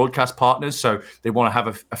the broadcast partners. So they want to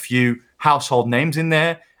have a few household names in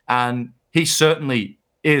there, and he certainly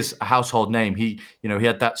is a household name. He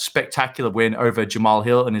had that spectacular win over Jamal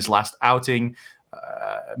Hill in his last outing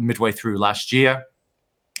midway through last year.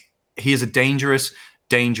 He is a dangerous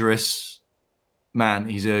man.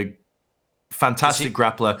 He's a fantastic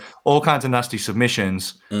grappler, all kinds of nasty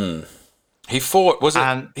submissions. He fought.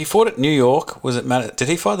 He fought at New York? Was it? Did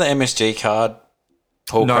he fight the MSG card?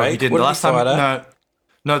 Paul no, Craig? He didn't. The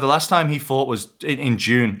last time he fought was in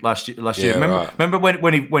June last year. Yeah, remember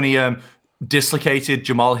when he dislocated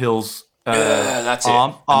Jamal Hill's that's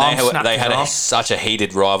arm? And they had such a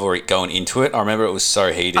heated rivalry going into it. I remember it was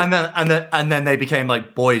so heated. And then they became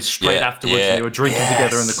like boys straight afterwards. And they were drinking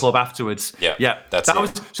together in the club afterwards. Yeah.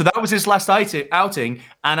 That was his last outing.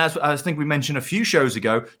 And as I think we mentioned a few shows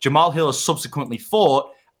ago, Jamal Hill has subsequently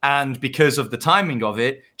fought, and because of the timing of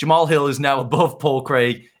it, Jamal Hill is now above Paul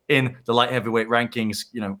Craig in the light heavyweight rankings.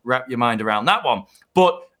 Wrap your mind around that one.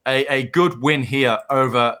 But a good win here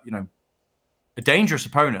over a dangerous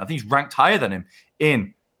opponent. I think he's ranked higher than him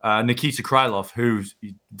in Nikita Krylov, who's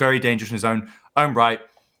very dangerous in his own right.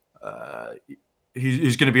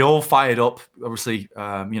 He's going to be all fired up. Obviously,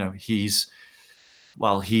 he's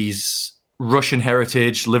Russian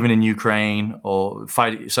heritage, living in Ukraine, or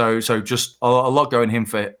fighting. So just a lot going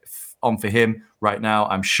for him right now,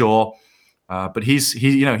 I'm sure. But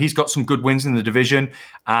he's got some good wins in the division,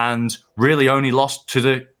 and really only lost to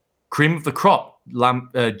the cream of the crop.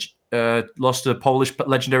 Lost to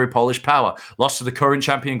legendary Polish power, lost to the current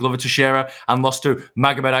champion Glover Teixeira, and lost to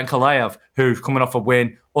Magomed Ankalaev, who's coming off a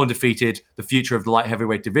win, undefeated, the future of the light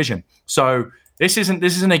heavyweight division. So this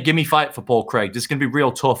isn't a gimme fight for Paul Craig. This is going to be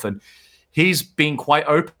real tough, and he's been quite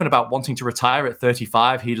open about wanting to retire at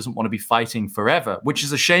 35. He doesn't want to be fighting forever, which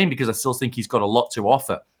is a shame because I still think he's got a lot to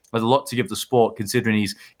offer. There's a lot to give the sport, considering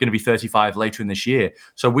he's going to be 35 later in this year.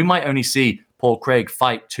 So we might only see Paul Craig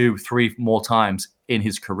fight 2-3 more times in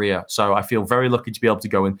his career. So I feel very lucky to be able to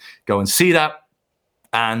go and see that.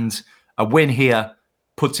 And a win here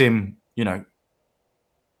puts him,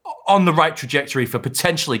 on the right trajectory for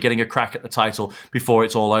potentially getting a crack at the title before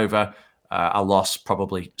it's all over. A loss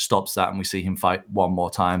probably stops that, and we see him fight one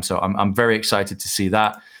more time. So I'm very excited to see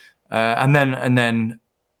that. And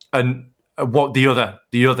what the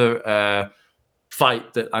other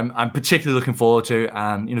fight that I'm particularly looking forward to,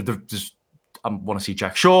 and I want to see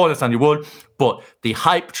Jack Shaw, Nathaniel Wood, but the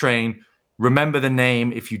hype train. Remember the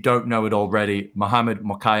name if you don't know it already, Muhammad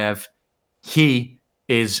Mokaev. He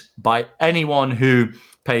is, by anyone who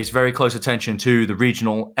pays very close attention to the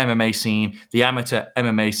regional MMA scene, the amateur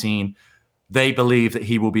MMA scene, they believe that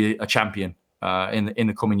he will be a champion in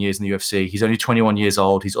the coming years in the UFC. He's only 21 years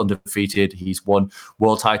old. He's undefeated. He's won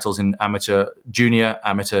world titles in amateur junior,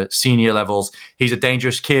 amateur senior levels. He's a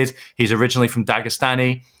dangerous kid. He's originally from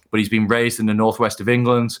Dagestani, but he's been raised in the northwest of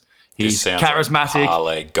England. He's charismatic. Like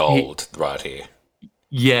parlay gold right here.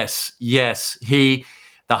 Yes.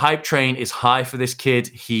 The hype train is high for this kid.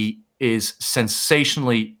 He is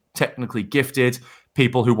sensationally technically gifted.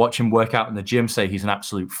 People who watch him work out in the gym say he's an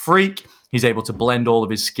absolute freak. He's able to blend all of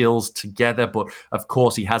his skills together, but of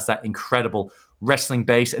course he has that incredible wrestling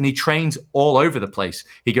base, and he trains all over the place.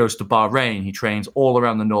 He goes to Bahrain. He trains all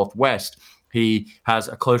around the Northwest. He has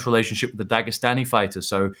a close relationship with the Dagestani fighters,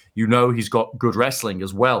 so he's got good wrestling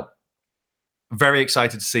as well. Very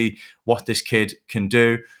excited to see what this kid can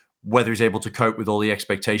do, whether he's able to cope with all the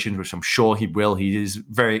expectations, which I'm sure he will. He is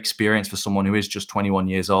very experienced for someone who is just 21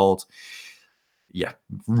 years old. Yeah,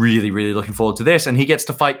 really, really looking forward to this. And he gets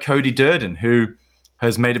to fight Cody Durden, who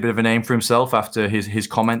has made a bit of a name for himself after his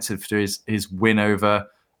comments, after his win over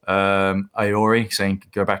Iori, saying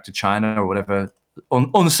go back to China or whatever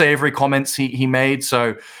unsavory comments he made.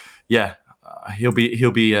 So, yeah, he'll be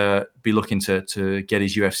looking to get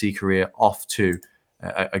his UFC career off to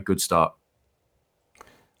a good start.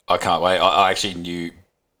 I can't wait. I actually knew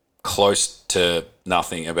close to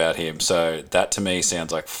nothing about him, so that to me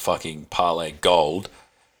sounds like fucking parlay gold.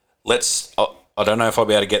 I don't know if I'll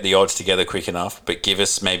be able to get the odds together quick enough, but give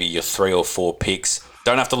us maybe your 3 or 4 picks.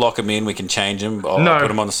 Don't have to lock them in. We can change them. I'll put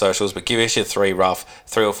them on the socials, but give us your 3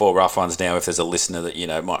 or 4 rough ones now. If there's a listener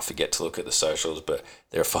that might forget to look at the socials, but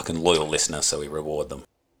they're a fucking loyal listener, so we reward them.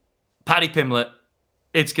 Paddy Pimblett.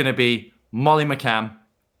 It's going to be Molly McCann.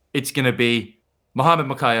 It's going to be Muhammad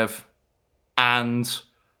Mokaev, and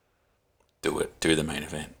do it. Do the main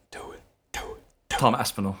event. Do it. Tom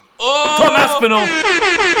Aspinall. Oh! Tom Aspinall.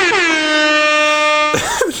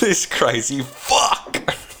 This crazy fuck.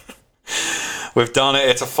 We've done it.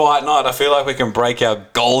 It's a fight night. I feel like we can break our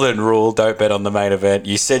golden rule. Don't bet on the main event.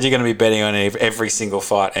 You said you're going to be betting on every single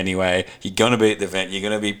fight anyway. You're going to be at the event. You're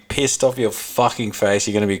going to be pissed off your fucking face.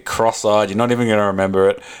 You're going to be cross-eyed. You're not even going to remember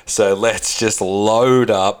it. So let's just load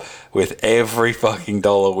up with every fucking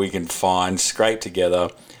dollar we can find, scrape together.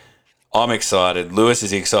 I'm excited. Lewis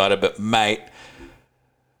is excited. But, mate,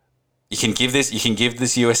 You can give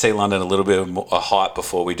this USA London a little bit of a hype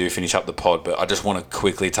before we do finish up the pod, but I just want to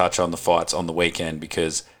quickly touch on the fights on the weekend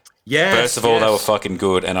because first of all, they were fucking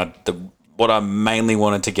good, and what I mainly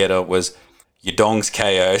wanted to get at was Yadong's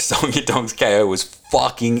KO. Song Yadong's KO was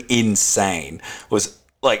fucking insane. Was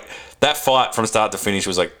like that fight from start to finish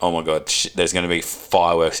was like, oh my god, there's going to be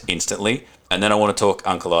fireworks instantly. And then I want to talk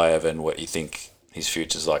Uncle Iev and what you think his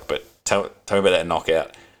future's like. But tell me about that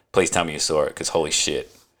knockout. Please tell me you saw it because holy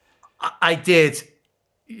shit. I did.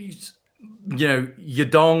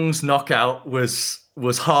 Yadong's knockout was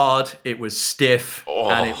hard. It was stiff,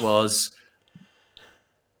 and it was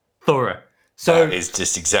thorough. So that is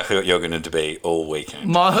just exactly what you're going to be all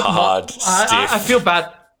weekend. Hard, stiff. I feel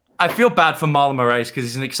bad. I feel bad for Marlon Moraes because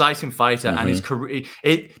he's an exciting fighter, and his career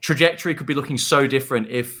trajectory could be looking so different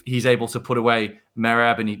if he's able to put away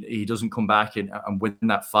Merab and he doesn't come back and win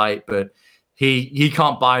that fight. But he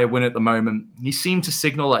can't buy a win at the moment. He seemed to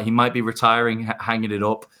signal that he might be retiring, hanging it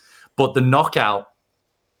up. But the knockout,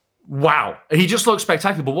 wow, he just looked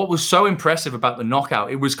spectacular. But what was so impressive about the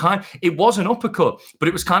knockout, it was an uppercut, but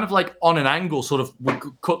it was kind of like on an angle, sort of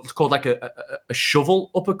called like a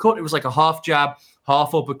shovel uppercut. It was like a half jab,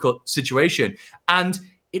 half uppercut situation. And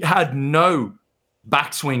it had no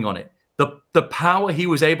backswing on it. The power he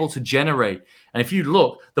was able to generate. And if you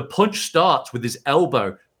look, the punch starts with his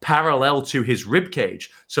elbow parallel to his rib cage.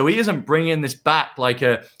 So he isn't bringing this back like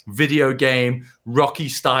a video game, Rocky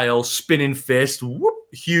style, spinning fist, whoop,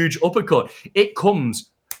 huge uppercut. It comes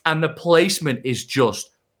and the placement is just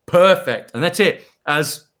perfect. And that's it.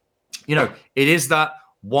 As you know, it is that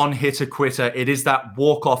one hitter quitter. It is that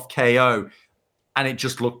walk-off KO. And it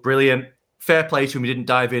just looked brilliant. Fair play to him. He didn't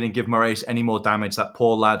dive in and give Moraes any more damage. That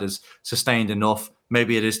poor lad has sustained enough.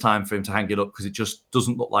 Maybe it is time for him to hang it up because it just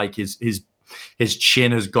doesn't look like his his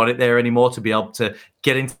chin has got it there anymore to be able to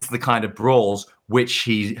get into the kind of brawls which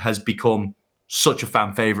he has become such a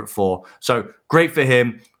fan favorite for. So great for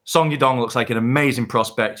him. Song Yadong looks like an amazing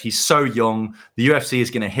prospect. He's so young. The UFC is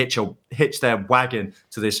going to hitch their wagon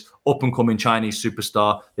to this up-and-coming Chinese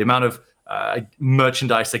superstar. The amount of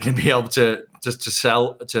merchandise they can be able to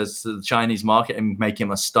sell to the Chinese market and make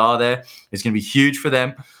him a star there is going to be huge for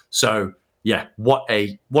them. So yeah, what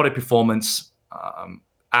a performance.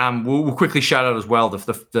 And we'll quickly shout out as well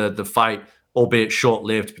the fight, albeit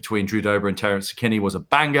short-lived, between Drew Dober and Terrence McKinney was a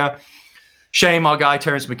banger. Shame our guy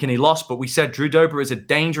Terrence McKinney lost, but we said Drew Dober is a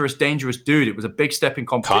dangerous dude. It was a big step in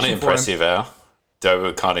competition. Kind of impressive, Al.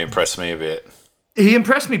 Dober kind of impressed me a bit. He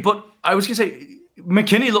impressed me, but I was going to say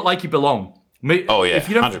McKinney looked like he belonged. Oh yeah, if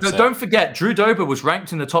you don't forget, Drew Dober was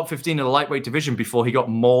ranked in the top 15 of the lightweight division before he got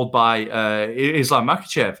mauled by Islam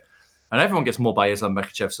Makhachev, and everyone gets mauled by Islam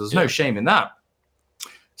Makhachev, so there's no shame in that.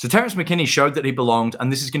 So Terrence McKinney showed that he belonged,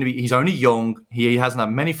 and this is going to be, he's only young. He hasn't had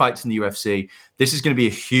many fights in the UFC. This is going to be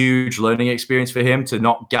a huge learning experience for him to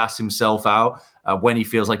not gas himself out when he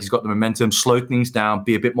feels like he's got the momentum, slow things down,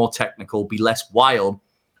 be a bit more technical, be less wild,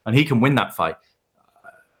 and he can win that fight.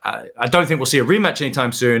 I don't think we'll see a rematch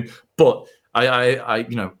anytime soon, but I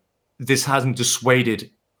this hasn't dissuaded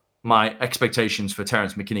my expectations for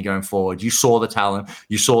Terrence McKinney going forward. You saw the talent,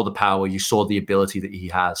 you saw the power, you saw the ability that he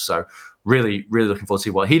has. So really, really looking forward to see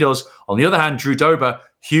what he does. On the other hand, Drew Dober,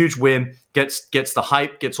 huge win, gets the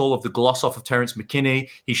hype, gets all of the gloss off of Terrence McKinney.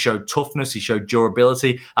 He showed toughness, he showed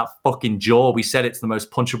durability. That fucking jaw, we said it's the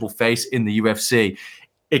most punchable face in the UFC.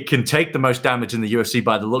 It can take the most damage in the UFC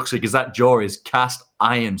by the looks of it, because that jaw is cast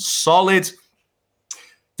iron solid.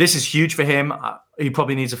 This is huge for him. He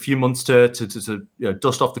probably needs a few months to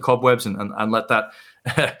dust off the cobwebs and let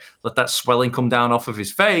that swelling come down off of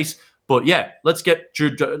his face. But yeah, let's get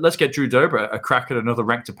Drew Dober a crack at another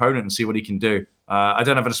ranked opponent and see what he can do. I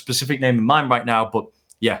don't have a specific name in mind right now, but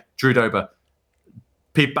yeah, Drew Dober.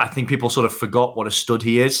 I think people sort of forgot what a stud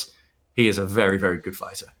he is. He is a very, very good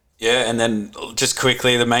fighter. Yeah, and then just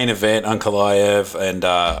quickly, the main event, Ankalaev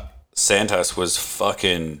and Santos was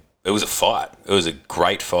fucking. It was a fight. It was a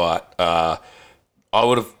great fight. They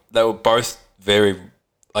were both very.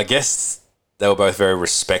 I guess they were both very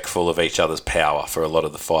respectful of each other's power for a lot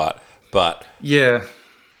of the fight. But yeah,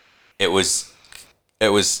 it was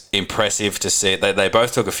impressive to see. They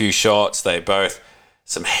both took a few shots. They both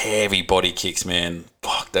some heavy body kicks, man.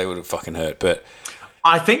 Fuck, they would have fucking hurt. But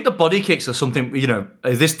I think the body kicks are something,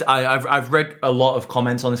 I've read a lot of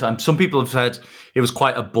comments on this, and some people have said it was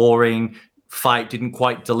quite a boring fight, didn't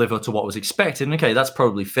quite deliver to what was expected. And okay, that's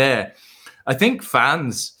probably fair. I think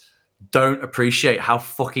fans don't appreciate how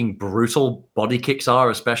fucking brutal body kicks are,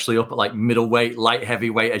 especially up at like middleweight, light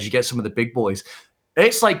heavyweight, as you get some of the big boys.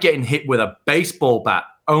 It's like getting hit with a baseball bat,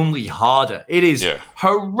 only harder. It is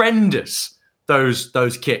horrendous,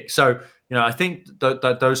 those kicks. So, I think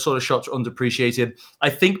that those sort of shots are underappreciated. I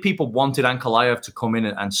think people wanted Ankalaev to come in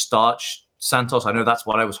and starch Santos. I know that's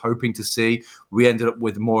what I was hoping to see. We ended up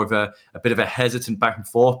with more of a bit of a hesitant back and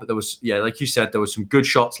forth, but there was, like you said, there was some good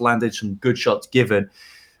shots landed, some good shots given.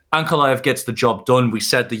 Ankalaev gets the job done. We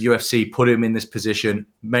said the UFC put him in this position,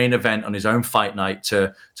 main event on his own fight night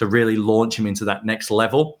to really launch him into that next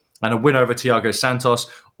level. And a win over Thiago Santos,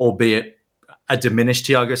 albeit a diminished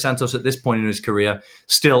Thiago Santos at this point in his career,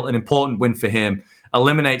 still an important win for him.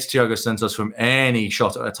 Eliminates Thiago Santos from any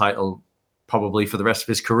shot at a title probably for the rest of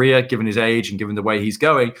his career, given his age and given the way he's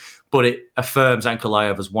going. But it affirms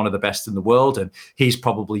Ankalaev as one of the best in the world, and he's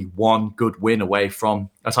probably one good win away from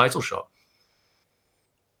a title shot.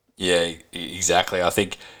 Yeah, exactly. I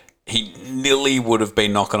think he nearly would have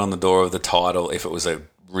been knocking on the door of the title if it was a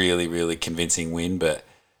really, really convincing win. But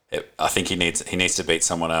I think he needs to beat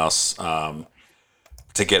someone else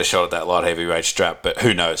to get a shot at that light heavyweight strap. But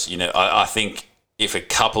who knows? I think if a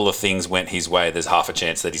couple of things went his way, there's half a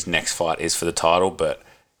chance that his next fight is for the title. But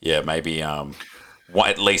yeah, maybe I'd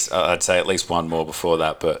say at least one more before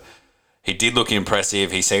that. But he did look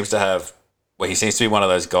impressive. He seems to be one of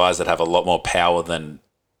those guys that have a lot more power than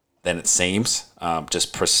it seems.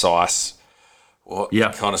 Just precise.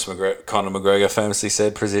 Conor McGregor famously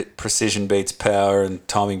said, precision beats power and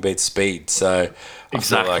timing beats speed. So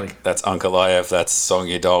exactly. I feel like that's Ankalaev, that's Song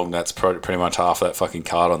Yadong, that's pretty much half of that fucking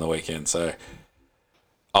card on the weekend. So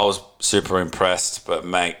I was super impressed. But,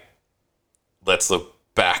 mate, let's look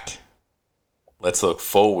back. Let's look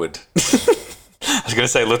forward. I was going to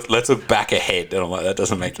say, let's look back ahead. And I'm like, that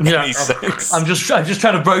doesn't make any sense. I'm just trying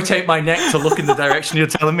to rotate my neck to look in the direction you're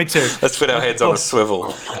telling me to. Let's put our heads on a swivel.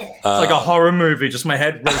 It's like a horror movie, just my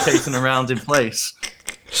head rotating around in place.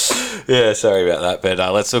 Yeah, sorry about that.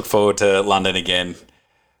 But let's look forward to London again.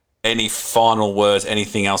 any final words,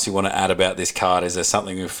 anything else you want to add about this card? Is there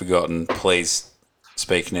something we've forgotten? Please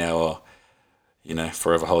speak now, or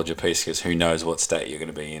forever hold your peace, because who knows what state you're going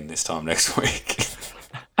to be in this time next week.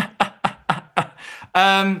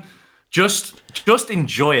 Just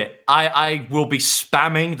enjoy it. I will be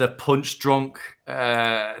spamming the Punch Drunk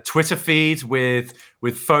Twitter feed with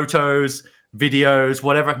photos, videos,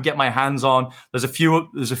 whatever I can get my hands on. There's a few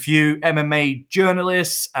MMA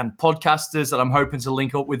journalists and podcasters that I'm hoping to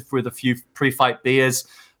link up with a few pre-fight beers.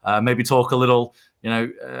 Maybe talk a little, guest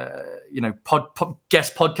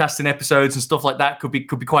podcasting episodes and stuff like that could be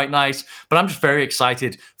quite nice. But I'm just very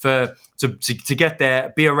excited to get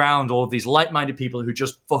there, be around all of these like-minded people who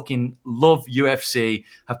just fucking love UFC,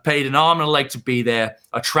 have paid an arm and a leg to be there,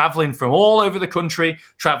 are traveling from all over the country,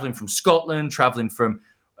 traveling from Scotland, traveling from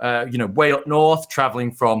way up north,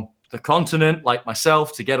 traveling from the continent like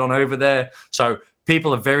myself to get on over there. So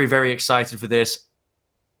people are very, very excited for this,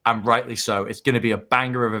 and rightly so. It's going to be a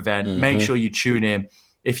banger of event. Mm-hmm. Make sure you tune in.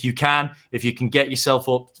 If you can get yourself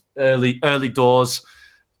up early doors,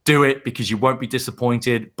 do it, because you won't be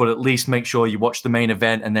disappointed. But at least make sure you watch the main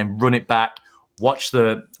event and then run it back. Watch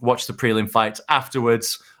the prelim fights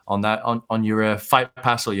afterwards on your Fight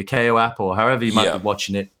Pass or your KO app or however you might be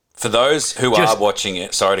watching it. For those who are watching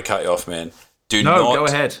it, sorry to cut you off, man. Go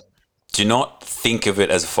ahead. Do not think of it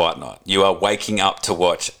as a fight night. You are waking up to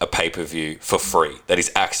watch a pay-per-view for free. That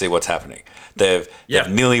is actually what's happening. They've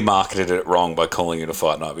nearly marketed it wrong by calling it a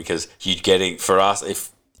fight night, because you're getting, for us,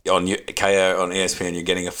 if on KO on ESPN, you're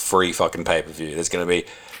getting a free fucking pay-per-view. There's going to be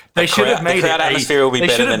the crowd atmosphere will be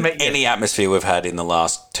better than any atmosphere we've had in the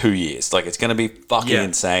last 2 years. Like, it's going to be fucking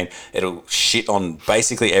insane. It'll shit on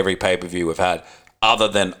basically every pay-per-view we've had. Other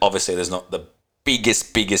than, obviously, there's not the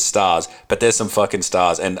biggest stars, but there's some fucking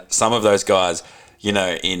stars. And some of those guys,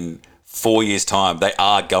 in 4 years' time, they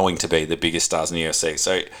are going to be the biggest stars in the UFC.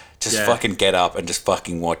 So just fucking get up and just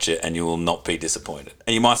fucking watch it, and you will not be disappointed.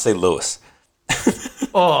 And you might see Lewis.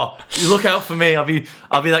 Oh, you look out for me. I'll be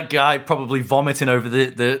that guy probably vomiting over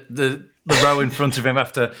the row in front of him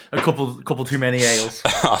after a couple too many ales.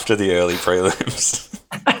 After the early prelims.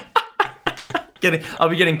 I'll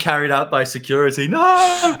be getting carried out by security.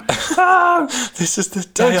 No! This is the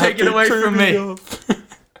day. Don't take it away from me.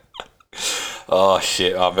 Oh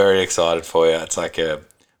shit! I'm very excited for you. It's like a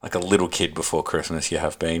little kid before Christmas. You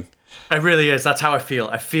have been. It really is. That's how I feel.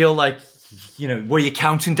 I feel like, were you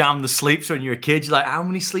counting down the sleeps when you were a kid? You're like, how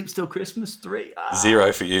many sleeps till Christmas? 3.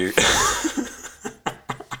 0 for you.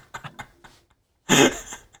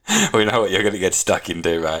 We know what you're going to get stuck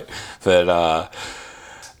into, right? But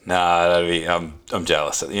I'm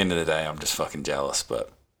jealous. At the end of the day, I'm just fucking jealous, but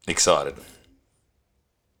excited.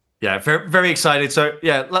 Yeah, very, very excited. So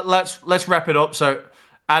yeah, let's wrap it up. So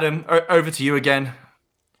Adam, over to you again.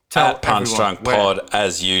 At Punch Drunk Pod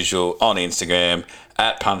as usual on Instagram,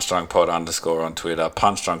 at Punch Drunk Pod _ on Twitter,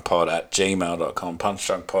 punchdrunkpod@gmail.com, Punch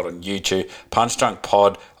Drunk Pod on YouTube, Punch Drunk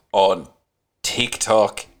Pod on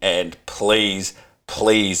TikTok, and please,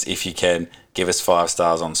 if you can, give us 5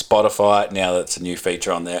 stars on Spotify. Now that's a new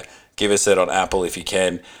feature on there. Give us it on Apple if you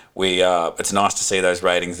can. It's nice to see those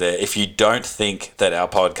ratings there. If you don't think that our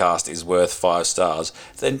podcast is worth 5 stars,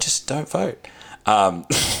 then just don't vote.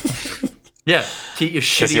 Yeah, keep your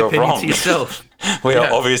shitty opinion to yourself. We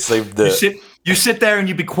are obviously You sit there and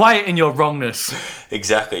you be quiet in your wrongness.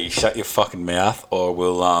 Exactly. You shut your fucking mouth, or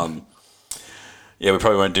we'll we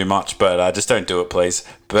probably won't do much, but just don't do it, please.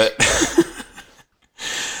 But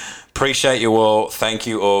appreciate you all. Thank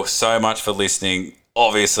you all so much for listening.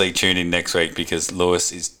 Obviously, tune in next week, because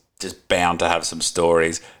Lewis is just bound to have some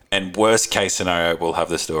stories. And worst case scenario, we'll have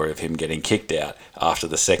the story of him getting kicked out after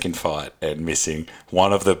the second fight and missing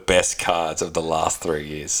one of the best cards of the last 3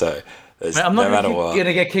 years. So I'm not going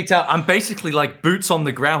to get kicked out. I'm basically like boots on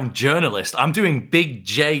the ground journalist. I'm doing big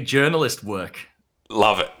J journalist work.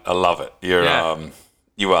 Love it. I love it. You're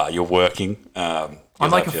working. I'm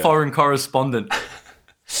like a foreign correspondent.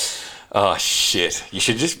 Oh, shit. You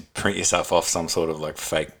should just print yourself off some sort of like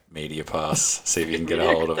fake media pass, see if you can get a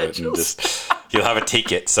hold of it, and just you'll have a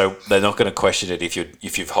ticket. So they're not going to question it if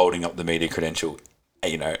you're holding up the media credential,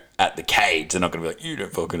 at the cage. They're not going to be like, you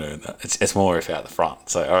don't fucking earn that. It's more if you're out the front.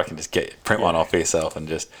 So I reckon just print one off for yourself and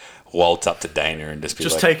just waltz up to Dana and just be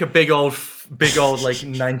take a big old like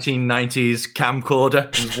 1990s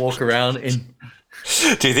camcorder and walk around in.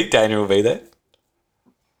 Do you think Dana will be there?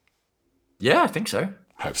 Yeah, I think so.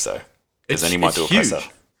 Hope so. Because then he might do a presser.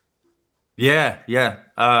 Yeah.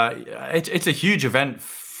 It's a huge event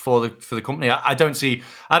for the company. I don't see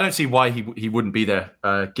why he wouldn't be there.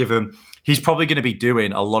 Given he's probably going to be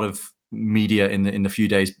doing a lot of media in the few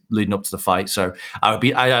days leading up to the fight. So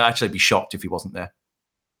I'd actually be shocked if he wasn't there.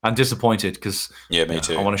 I'm disappointed because Yeah, me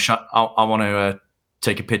too. I want to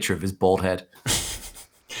take a picture of his bald head.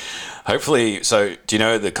 Hopefully. So, do you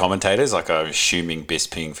know the commentators? Like, I'm assuming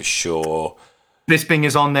Bisping for sure. Bisping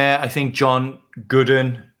is on there. I think John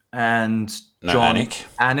Gooden and John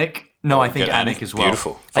Anik. No, I think Anik as well.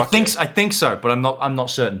 Beautiful. I think so, but I'm not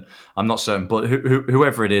certain. But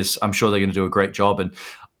whoever it is, I'm sure they're going to do a great job, and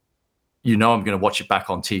I'm going to watch it back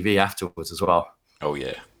on TV afterwards as well. Oh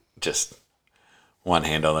yeah, just one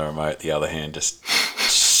hand on the remote, the other hand just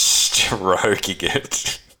stroking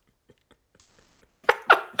it.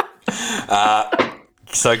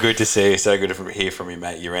 So good to see you. So good to hear from you,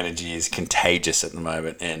 mate. Your energy is contagious at the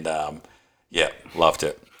moment, and loved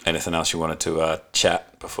it. Anything else you wanted to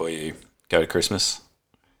chat before you go to Christmas?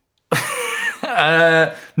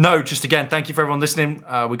 No, just again, thank you for everyone listening.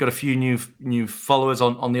 We got a few new followers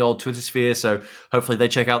on the old Twitter sphere, so hopefully they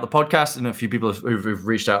check out the podcast, and a few people who've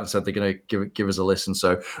reached out and said they're going to give us a listen.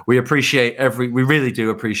 So we really do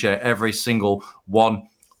appreciate every single one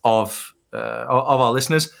of our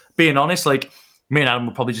listeners. Being honest, like, me and Adam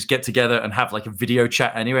will probably just get together and have like a video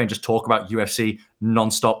chat anyway and just talk about UFC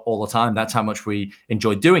nonstop all the time. That's how much we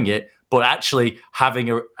enjoy doing it. But actually having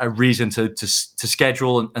a reason to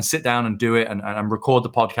schedule and sit down and do it and record the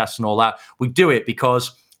podcast and all that, we do it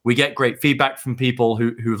because we get great feedback from people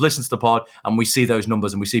who've listened to the pod, and we see those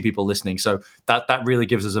numbers and we see people listening. So that really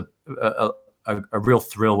gives us a real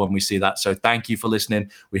thrill when we see that. So thank you for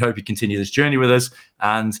listening. We hope you continue this journey with us.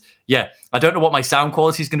 And yeah, I don't know what my sound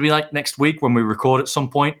quality is going to be like next week when we record at some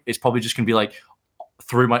point. It's probably just going to be like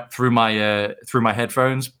through my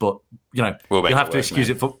headphones, but you'll have to excuse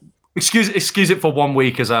it for 1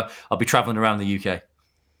 week as I'll be traveling around the UK.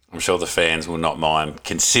 I'm sure the fans will not mind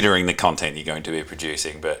considering the content you're going to be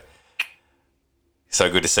producing, but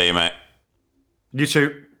so good to see you, mate. You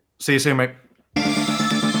too. See you soon, mate.